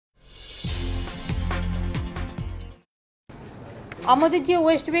আমাদের যে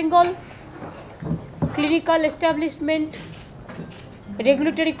West Bengal clinical establishment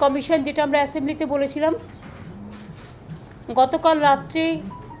regulatory commission, যেটা আমরা অ্যাসেম্বলিতে বলেছিলাম, গতকাল রাত্রে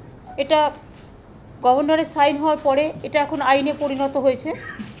এটা গভর্নরের সাইন হওয়ার পরে এটা এখন আইনে পরিণত হয়েছে।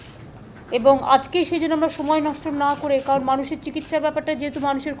 এবং আজকেই সেই জন্য আমরা সময় নষ্ট না করে, কারণ মানুষের চিকিৎসার ব্যাপারটা যেহেতু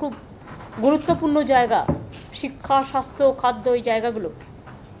মানুষের খুব গুরুত্বপূর্ণ জায়গা, শিক্ষা, স্বাস্থ্য, খাদ্য, এই জায়গাগুলো,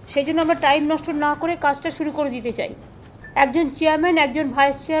 সেই জন্য আমরা টাইম নষ্ট না করে কাজটা শুরু করে দিতে চাই। একজন চেয়ারম্যান, একজন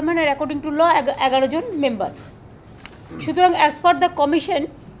vice chairman, R according to law 11 John member. সুতরাং as per the commission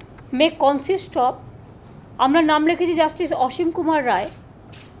May consist of, আমরা নাম লিখেছি জাস্টিস অসীম কুমার রায়,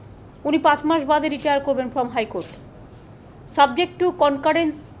 উনি 5 মাস বাদে রিটায়ার করবেন from high court, subject to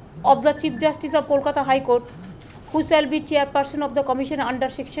concurrence of the Chief Justice of Kolkata High Court, who shall be chairperson of the commission under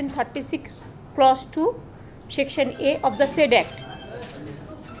section 36 clause 2 section A of the said act.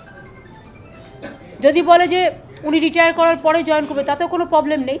 যদি বলে যে উনি retire করার পরে join করবে, তাতেও কোনো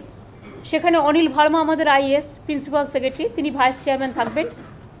problem নেই। সেখানে অনিল ভার্মা আমাদের আইএস প্রিন্সিপাল সেক্রেটারি, তিনি ভাইস চেয়ারম্যান থাকবেন।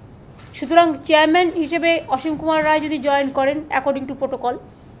 সুতরাং চেয়ারম্যান হিসেবে অসীম কুমার রায় যদি জয়েন করেন অ্যাকর্ডিং টু প্রোটোকল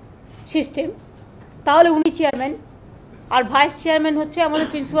সিস্টেম, তাহলে উনি চেয়ারম্যান। আর ভাইস চেয়ারম্যান হচ্ছে আমাদের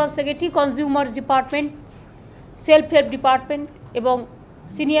principal secretary, consumers department, self help department, এবং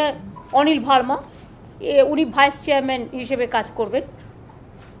সিনিয়র অনিল ভার্মা, উনি ভাইস চেয়ারম্যান হিসেবে কাজ করবেন।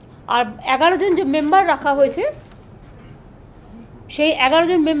 আর 11 জন যে মেম্বার রাখা হয়েছে, সেই 11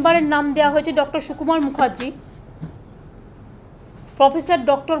 জন মেম্বারের নাম দেওয়া হয়েছে doctor Sukumar Mukherjee, professor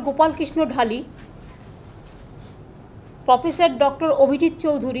doctor Gopal Krishna ঢালি, professor doctor Abhijit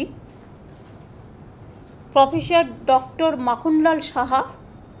Chowdhury, professor doctor Makhanlal Saha,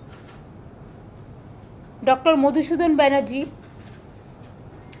 doctor Madhusudan Banerjee,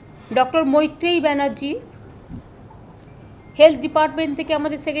 doctor Maitreyi Banerjee. Health department থেকে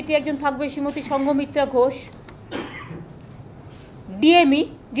আমাদের সেক্রেটারি একজন থাকবে, শ্রীমতী সঙ্গমিত্রা ঘোষ। ডিএমই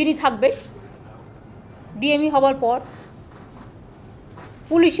যিনি থাকবেন, ডিএমই হওয়ার পর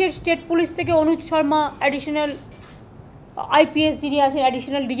পুলিশের, স্টেট পুলিশ থেকে অনুজ শর্মা, অ্যাডিশনাল আইপিএস যিনি আছেন,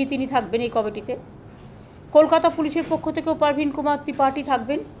 অ্যাডিশনাল ডিজি, তিনি থাকবেন এই কমিটিতে। কলকাতা পুলিশের পক্ষ থেকেও পারভিন কুমার ত্রিপাঠী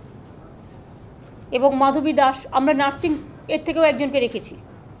থাকবেন, এবং মাধবী দাস। আমরা নার্সিং এর থেকেও একজনকে রেখেছি,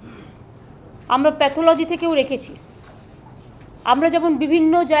 আমরা প্যাথোলজি থেকেও রেখেছি। আমরা যেমন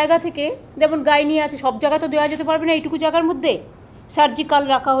বিভিন্ন জায়গা থেকে, যেমন গাইনি আছে, সব জায়গা তো দেওয়া যেতে পারবে না এইটুকু জায়গার মধ্যে, সার্জিক্যাল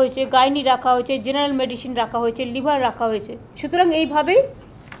রাখা হয়েছে, গাইনি রাখা হয়েছে, জেনারেল মেডিসিন রাখা হয়েছে, লিভার রাখা হয়েছে। সুতরাং এইভাবেই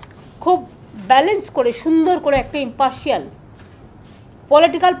খুব ব্যালেন্স করে, সুন্দর করে, একটা ইম্পার্শিয়াল,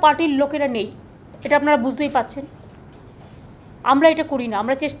 পলিটিক্যাল পার্টির লোকেরা নেই, এটা আপনারা বুঝতেই পাচ্ছেন। আমরা এটা করি না,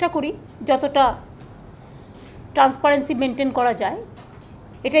 আমরা চেষ্টা করি যতটা ট্রান্সপারেন্সি মেনটেন করা যায়।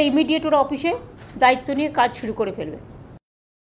 এটা ইমিডিয়েট ওরা অফিসে দায়িত্ব নিয়ে কাজ শুরু করে ফেলবে।